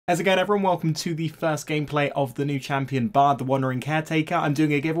How's it going, everyone? Welcome to the first gameplay of the new champion Bard, the Wandering Caretaker. I'm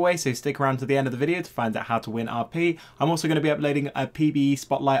doing a giveaway, so stick around to the end of the video to find out how to win RP. I'm also going to be uploading a PvE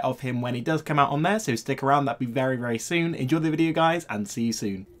spotlight of him when he does come out on there, so stick around. That'll be very, very soon. Enjoy the video, guys, and see you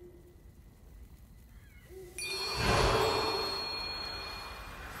soon.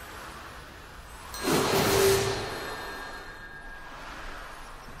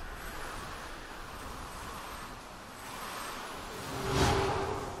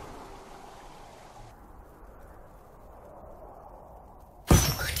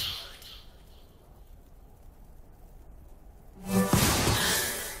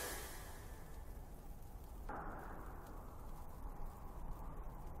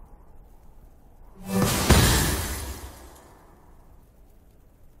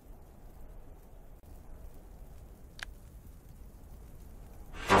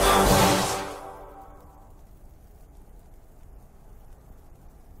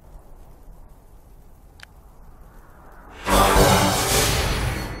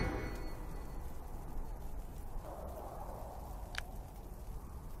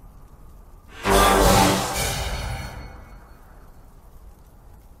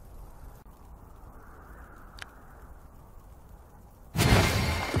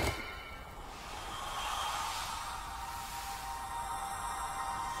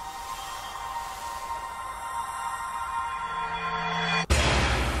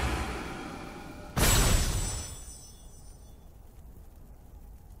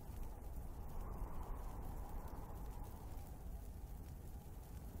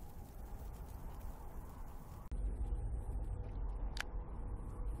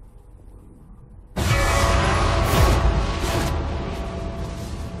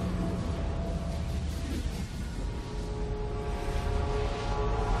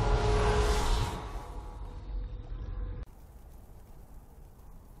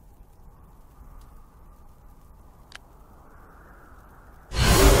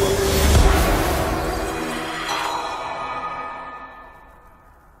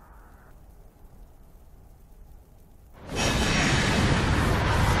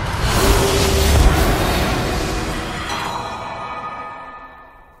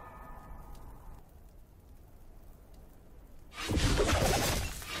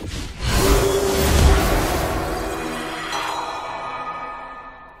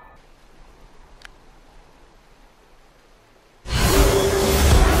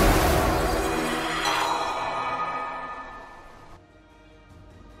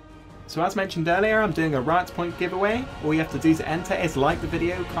 So as mentioned earlier, I'm doing a Rights Point giveaway. All you have to do to enter is like the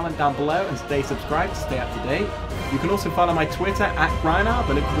video, comment down below, and stay subscribed to stay up to date. You can also follow my Twitter @Griner,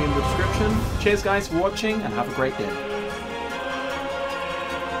 the link will be in the description. Cheers guys for watching, and have a great day.